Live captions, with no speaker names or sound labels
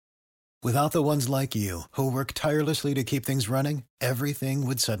Without the ones like you, who work tirelessly to keep things running, everything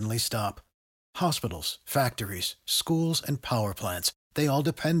would suddenly stop. Hospitals, factories, schools, and power plants, they all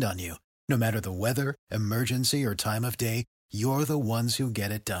depend on you. No matter the weather, emergency, or time of day, you're the ones who get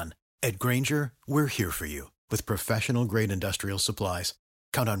it done. At Grainger, we're here for you with professional-grade industrial supplies.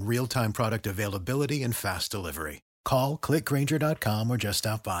 Count on real-time product availability and fast delivery. Call, click Grainger.com, or just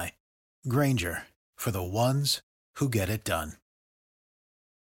stop by. Grainger, for the ones who get it done.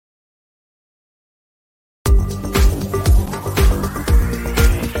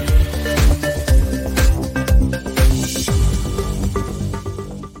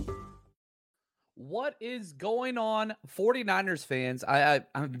 What is going on, 49ers fans?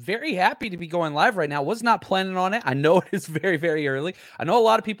 I'm very happy to be going live right now. Was not planning on it. I know it is very, very early. I know a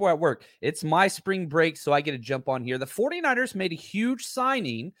lot of people are at work. It's my spring break, so I get to jump on here. The 49ers made a huge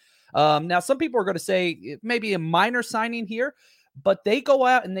signing. Now, some people are going to say it may be a minor signing here, but they go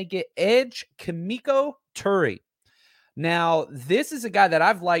out and they get edge Kemoko Turay. Now, this is a guy that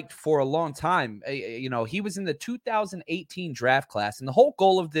I've liked for a long time. He was in the 2018 draft class, and the whole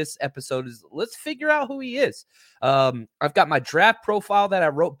goal of this episode is let's figure out who he is. I've got my draft profile that I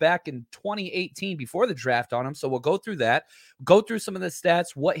wrote back in 2018 before the draft on him, so we'll go through that, go through some of the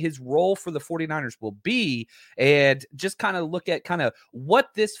stats, what his role for the 49ers will be, and just kind of look at kind of what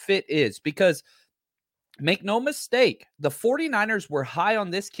this fit is, because make no mistake, the 49ers were high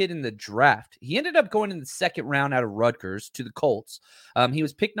on this kid in the draft. He ended up going in the second round out of Rutgers to the Colts. He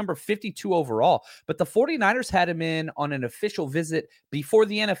was picked number 52 overall, but the 49ers had him in on an official visit before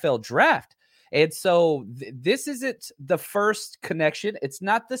the NFL draft. And so this isn't the first connection. It's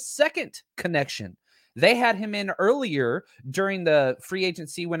not the second connection. They had him in earlier during the free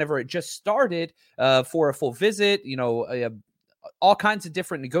agency whenever it just started for a full visit, all kinds of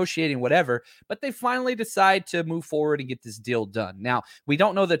different negotiating, whatever, but they finally decide to move forward and get this deal done. Now, we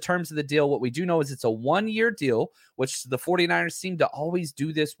don't know the terms of the deal. What we do know is it's a 1-year deal, which the 49ers seem to always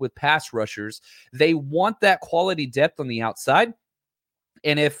do this with pass rushers. They want that quality depth on the outside.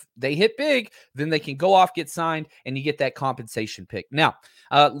 And if they hit big, then they can go off, get signed, and you get that compensation pick. Now,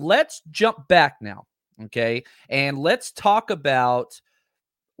 let's jump back now, okay? And let's talk about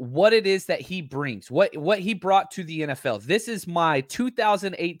what it is that he brings, what he brought to the NFL. This is my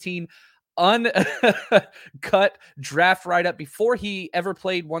 2018 uncut draft write-up before he ever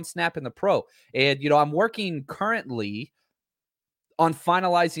played one snap in the pro. And, I'm working currently on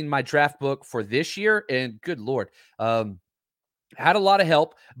finalizing my draft book for this year. And good Lord, had a lot of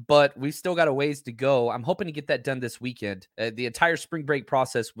help, but we still got a ways to go. I'm hoping to get that done this weekend. The entire spring break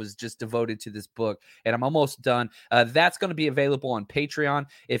process was just devoted to this book, and I'm almost done. That's going to be available on Patreon.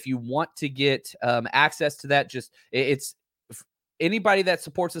 If you want to get access to that, it's anybody that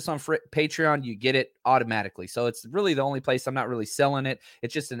supports us on Patreon, you get it automatically. So it's really the only place. I'm not really selling it.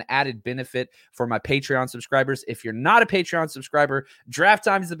 It's just an added benefit for my Patreon subscribers. If you're not a Patreon subscriber, draft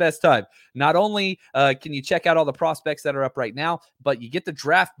time is the best time. Not only can you check out all the prospects that are up right now, but you get the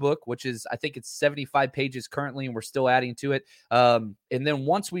draft book, which is, I think it's 75 pages currently, and we're still adding to it. And then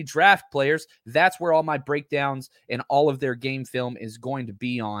once we draft players, that's where all my breakdowns and all of their game film is going to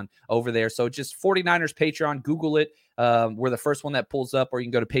be on over there. So just 49ers Patreon, Google it. We're the first one that pulls up, or you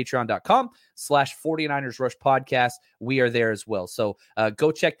can go to patreon.com/49ers Rush Podcast. We are there as well. So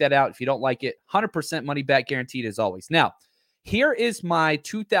go check that out. If you don't like it, 100% money back guaranteed as always. Now, here is my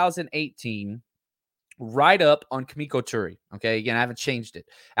 2018 write-up on Kemoko Turay. Okay, again, I haven't changed it.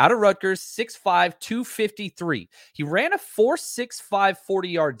 Out of Rutgers, 6'5", 253. He ran a 4.65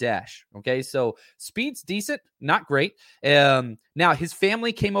 40-yard dash. Okay, so speed's decent, not great. Now, his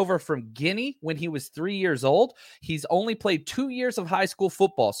family came over from Guinea when he was 3 years old. He's only played 2 years of high school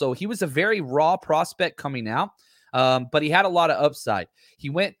football, so he was a very raw prospect coming out. But he had a lot of upside. He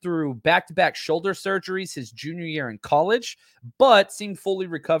went through back-to-back shoulder surgeries his junior year in college, but seemed fully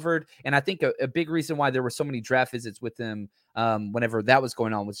recovered. And I think a big reason why there were so many draft visits with him whenever that was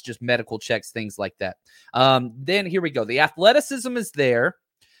going on was just medical checks, things like that. Then here we go. The athleticism is there,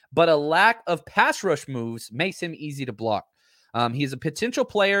 but a lack of pass rush moves makes him easy to block. He's a potential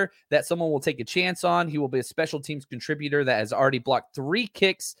player that someone will take a chance on. He will be a special teams contributor that has already blocked 3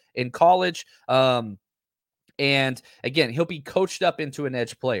 kicks in college. And again, he'll be coached up into an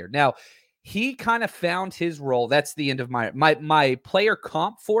edge player. Now, he kind of found his role. That's the end of my player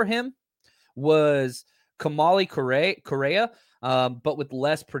comp for him was Kamali Correa, but with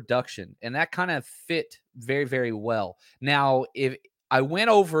less production. And that kind of fit very, very well. Now, if I went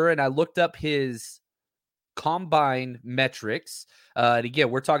over and I looked up his combine metrics, and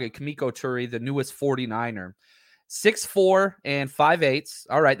again, we're talking Kemoko Turay, the newest 49er. 6'4" and 5'8".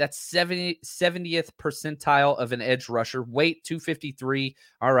 All right, that's 70th percentile of an edge rusher. Weight 253.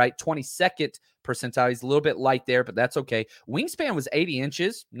 All right, 22nd percentile. He's a little bit light there, but that's okay. Wingspan was 80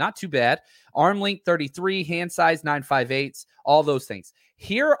 inches. Not too bad. Arm length 33. Hand size 9.58. All those things.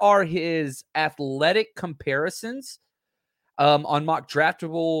 Here are his athletic comparisons on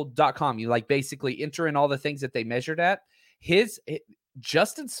mockdraftable.com. You basically enter in all the things that they measured at.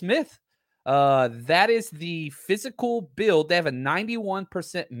 Justin Smith, that is the physical build. They have a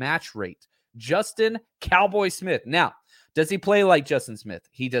 91% match rate. Justin Cowboy Smith. Now, does he play like Justin Smith?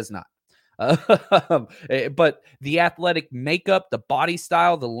 He does not. But the athletic makeup, the body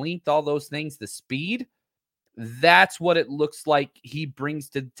style, the length, all those things, the speed, that's what it looks like he brings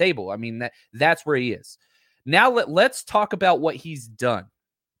to the table. I mean, that's where he is. Now let's talk about what he's done.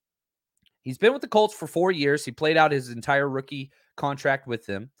 He's been with the Colts for 4 years. He played out his entire rookie contract with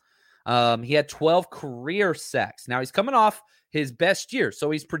them. He had 12 career sacks. Now he's coming off his best year, so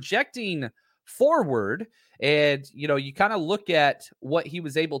he's projecting forward. And, you kind of look at what he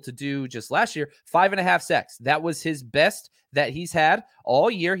was able to do just last year, 5.5 sacks. That was his best that he's had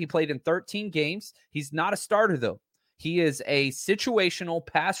all year. He played in 13 games. He's not a starter, though. He is a situational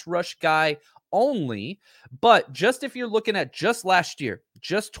pass rush guy only. But just if you're looking at just last year,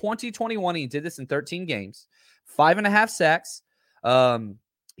 just 2021, he did this in 13 games, 5.5 sacks.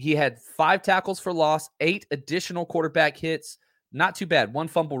 He had 5 tackles for loss, 8 additional quarterback hits. Not too bad. 1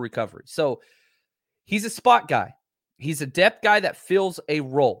 fumble recovery. So he's a spot guy. He's a depth guy that fills a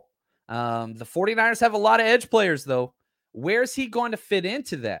role. The 49ers have a lot of edge players, though. Where's he going to fit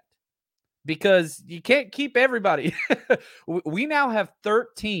into that? Because you can't keep everybody. We now have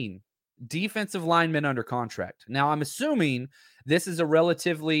 13 defensive linemen under contract. Now, I'm assuming this is a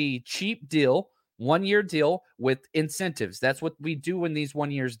relatively cheap deal, 1-year deal with incentives. That's what we do in these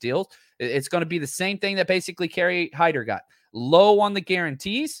 1-year deals. It's going to be the same thing that basically Kerry Hyder got. Low on the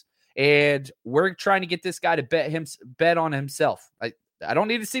guarantees, and we're trying to get this guy to bet on himself. I don't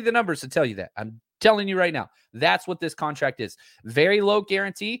need to see the numbers to tell you that. I'm telling you right now, that's what this contract is. Very low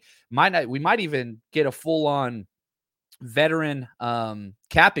guarantee. We might even get a full-on veteran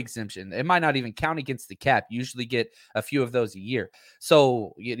cap exemption. It might not even count against the cap. You usually get a few of those a year.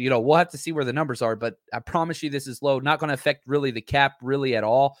 So, we'll have to see where the numbers are, but I promise you this is low. Not going to affect really the cap really at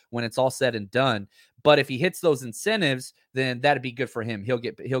all when it's all said and done. But if he hits those incentives, then that'd be good for him. He'll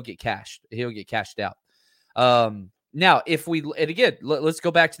get cashed. He'll get cashed out. Now, let's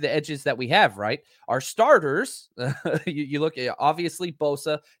go back to the edges that we have, right? Our starters, you look at obviously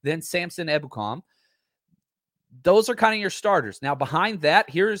Bosa, then Samson Ebukam. Those are kind of your starters. Now, behind that,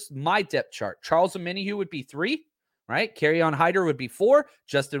 here's my depth chart. Charles Omenihu would be 3, right? Kerryon Hyder would be 4.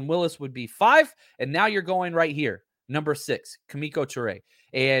 Justin Willis would be 5. And now you're going right here. Number 6, Kemoko Turay.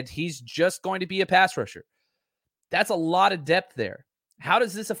 And he's just going to be a pass rusher. That's a lot of depth there. How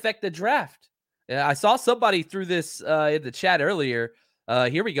does this affect the draft? I saw somebody threw this in the chat earlier.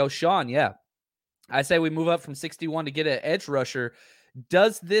 Here we go. Sean, yeah. I say we move up from 61 to get an edge rusher.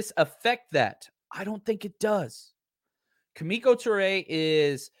 Does this affect that? I don't think it does. Kemoko Turay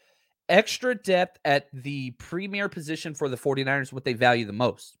is extra depth at the premier position for the 49ers, what they value the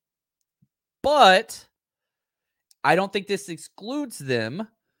most. But I don't think this excludes them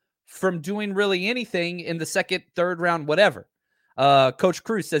from doing really anything in the second, third round, whatever. Coach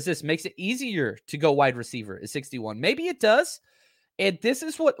Cruz says this makes it easier to go wide receiver at 61. Maybe it does. And this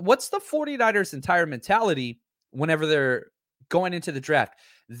is what's the 49ers' entire mentality whenever they're going into the draft.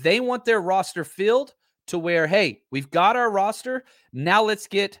 They want their roster filled to where, hey, we've got our roster. Now let's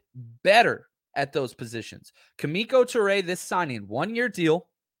get better at those positions. Kemoko Turay, this signing, 1-year deal,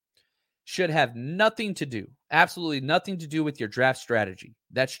 should have nothing to do, absolutely nothing to do with your draft strategy.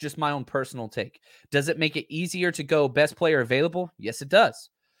 That's just my own personal take. Does it make it easier to go best player available? Yes, it does.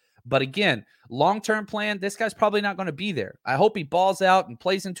 But again, long-term plan, this guy's probably not going to be there. I hope he balls out and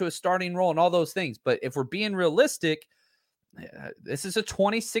plays into a starting role and all those things. But if we're being realistic, this is a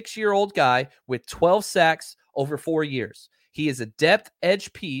 26-year-old guy with 12 sacks over 4 years. He is a depth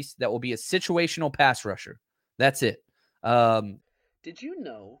edge piece that will be a situational pass rusher. That's it. Did you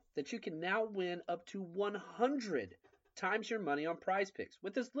know that you can now win up to 100 times your money on Prize Picks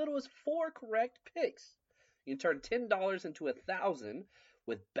with as little as 4 correct picks? You can turn $10 into $1,000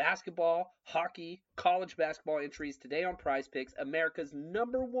 with basketball, hockey, college basketball entries today on Prize Picks, America's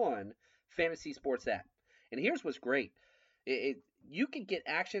 #1 fantasy sports app. And here's what's great. You can get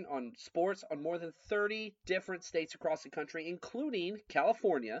action on sports on more than 30 different states across the country, including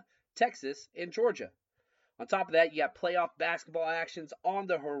California, Texas, and Georgia. On top of that, you got playoff basketball actions on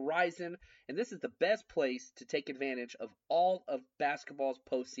the horizon, and this is the best place to take advantage of all of basketball's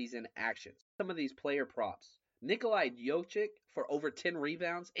postseason actions. Some of these player props, Nikolai Jokic for over 10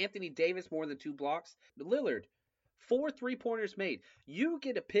 rebounds. Anthony Davis more than 2 blocks. Lillard, 4 3-pointers made. You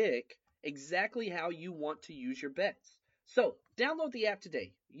get to pick exactly how you want to use your bets. So download the app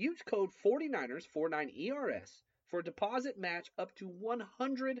today. Use code 49ers, 49ERS, for a deposit match up to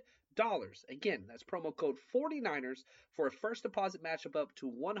 $100. Again, that's promo code 49ers for a first deposit match up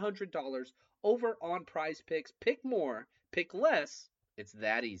to $100 over on Prize Picks. Pick more, pick less. It's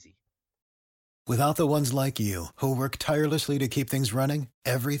that easy. Without the ones like you, who work tirelessly to keep things running,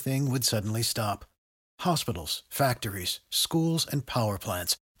 everything would suddenly stop. Hospitals, factories, schools, and power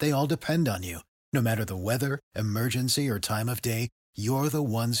plants, they all depend on you. No matter the weather, emergency, or time of day, you're the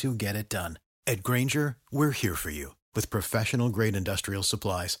ones who get it done. At Grainger, we're here for you with professional-grade industrial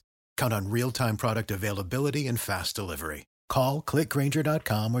supplies. Count on real-time product availability and fast delivery. Call, click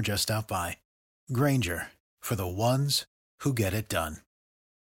Grainger.com, or just stop by. Grainger, for the ones who get it done.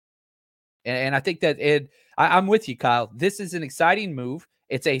 And I think that I'm with you, Kyle. This is an exciting move.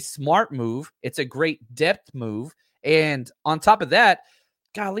 It's a smart move. It's a great depth move. And on top of that,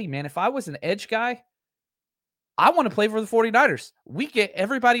 golly, man, if I was an edge guy, I want to play for the 49ers. We get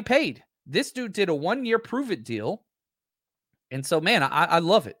everybody paid. This dude did a 1-year prove-it deal. And so, man, I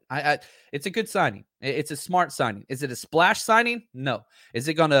love it. It's a good signing. It's a smart signing. Is it a splash signing? No. Is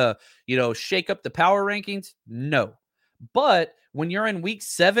it going to, shake up the power rankings? No. But when you're in week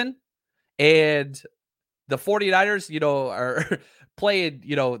 7 and the 49ers, are playing,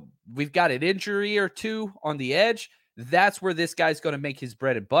 we've got an injury or two on the edge, that's where this guy's going to make his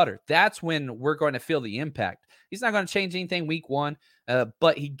bread and butter. That's when we're going to feel the impact. He's not going to change anything week 1,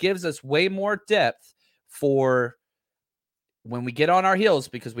 but he gives us way more depth for when we get on our heels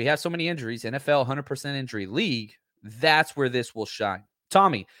because we have so many injuries, NFL 100% injury league. That's where this will shine.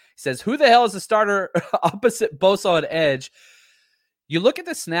 Tommy says, who the hell is the starter opposite Bosa on edge? You look at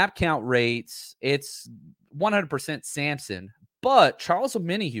the snap count rates, it's 100% Samson, but Charles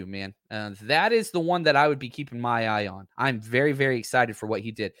Omenihu, man, that is the one that I would be keeping my eye on. I'm very, very excited for what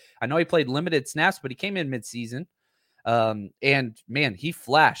he did. I know he played limited snaps, but he came in midseason, and, man, he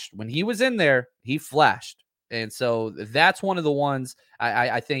flashed. When he was in there, he flashed. And so that's one of the ones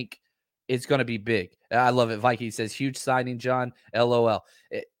I think is going to be big. I love it. Viking says, huge signing, John. LOL.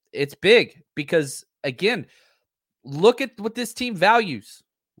 It's big because, again, look at what this team values.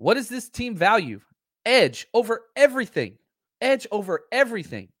 What does this team value? Edge over everything. Edge over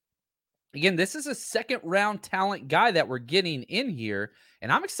everything. Again, this is a second-round talent guy that we're getting in here,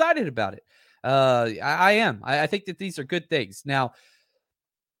 and I'm excited about it. I am. I think that these are good things. Now,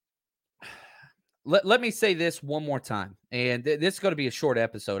 let me say this one more time, and this is going to be a short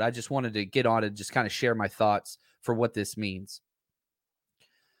episode. I just wanted to get on and just kind of share my thoughts for what this means.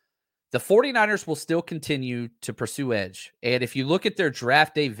 The 49ers will still continue to pursue edge. And if you look at their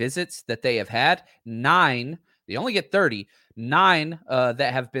draft day visits that they have had, 9, they only get 30, 9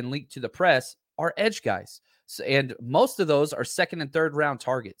 that have been leaked to the press are edge guys. So, and most of those are second and third round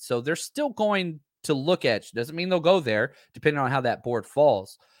targets. So they're still going to look edge. Doesn't mean they'll go there, depending on how that board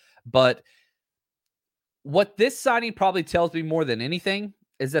falls. But what this signing probably tells me more than anything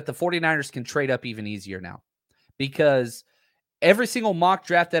is that the 49ers can trade up even easier now. Because every single mock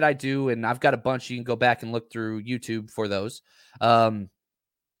draft that I do, and I've got a bunch, you can go back and look through YouTube for those.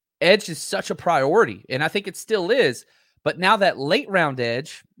 Edge is such a priority, and I think it still is. But now that late round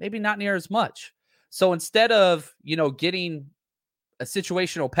edge, maybe not near as much. So instead of, getting a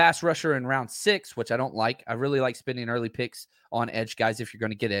situational pass rusher in round 6, which I don't like, I really like spending early picks on edge guys if you're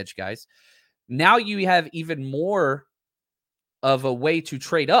going to get edge guys. Now you have even more of a way to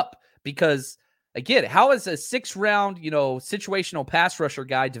trade up because, again, how is a 6th-round, situational pass rusher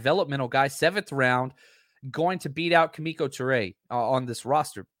guy, developmental guy, 7th round, going to beat out Kimiko Toure on this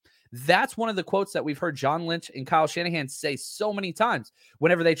roster? That's one of the quotes that we've heard John Lynch and Kyle Shanahan say so many times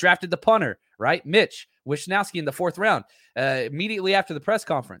whenever they drafted the punter, right? Mitch Wishnowsky in the 4th round. Immediately after the press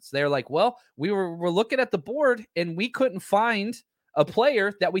conference, they're like, well, we're looking at the board and we couldn't find a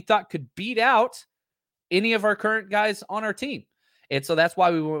player that we thought could beat out any of our current guys on our team. And so that's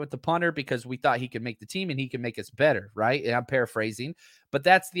why we went with the punter, because we thought he could make the team and he could make us better, right? And I'm paraphrasing, but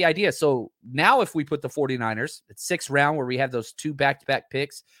that's the idea. So now if we put the 49ers at 6th round where we have those 2 back-to-back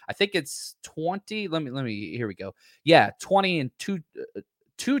picks, I think it's 20. Let me, here we go. Yeah, 20 and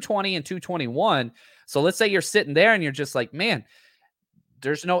 220 and 221. So let's say you're sitting there and you're just like, man,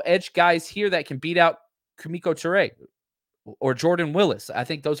 there's no edge guys here that can beat out Kimiko Toure or Jordan Willis. I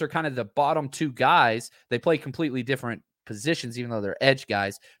think those are kind of the bottom 2 guys. They play completely different positions, even though they're edge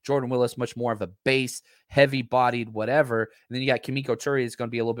guys. Jordan Willis, much more of a base, heavy-bodied, whatever. And then you got Kimiko Toure, is going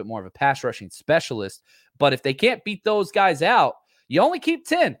to be a little bit more of a pass rushing specialist. But if they can't beat those guys out, you only keep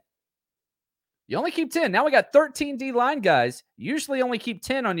 10. You only keep 10. Now we got 13 D-line guys. You usually only keep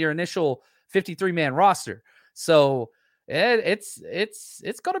 10 on your initial 53-man roster. So it's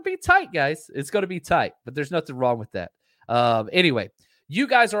going to be tight, guys. It's going to be tight, but there's nothing wrong with that. Anyway, you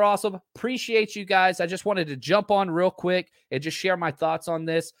guys are awesome. Appreciate you guys. I just wanted to jump on real quick and just share my thoughts on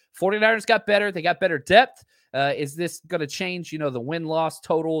this. 49ers got better. They got better depth. Is this going to change, the win-loss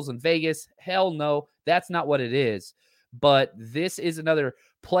totals in Vegas? Hell no. That's not what it is. But this is another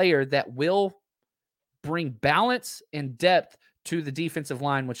player that will bring balance and depth to the defensive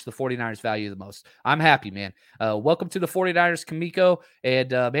line, which the 49ers value the most. I'm happy, man. Welcome to the 49ers, Kamiko.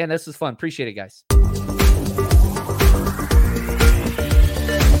 And, man, this is fun. Appreciate it, guys.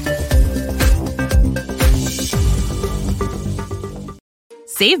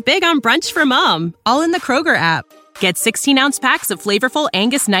 Save big on brunch for mom, all in the Kroger app. Get 16-ounce packs of flavorful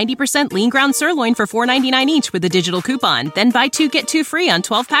Angus 90% lean ground sirloin for $4.99 each with a digital coupon. Then buy 2, get 2 free on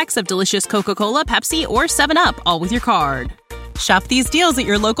 12 packs of delicious Coca-Cola, Pepsi, or 7-Up, all with your card. Shop these deals at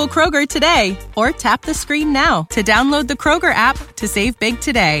your local Kroger today, or tap the screen now to download the Kroger app to save big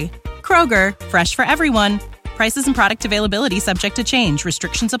today. Kroger, fresh for everyone. Prices and product availability subject to change.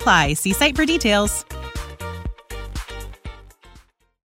 Restrictions apply. See site for details.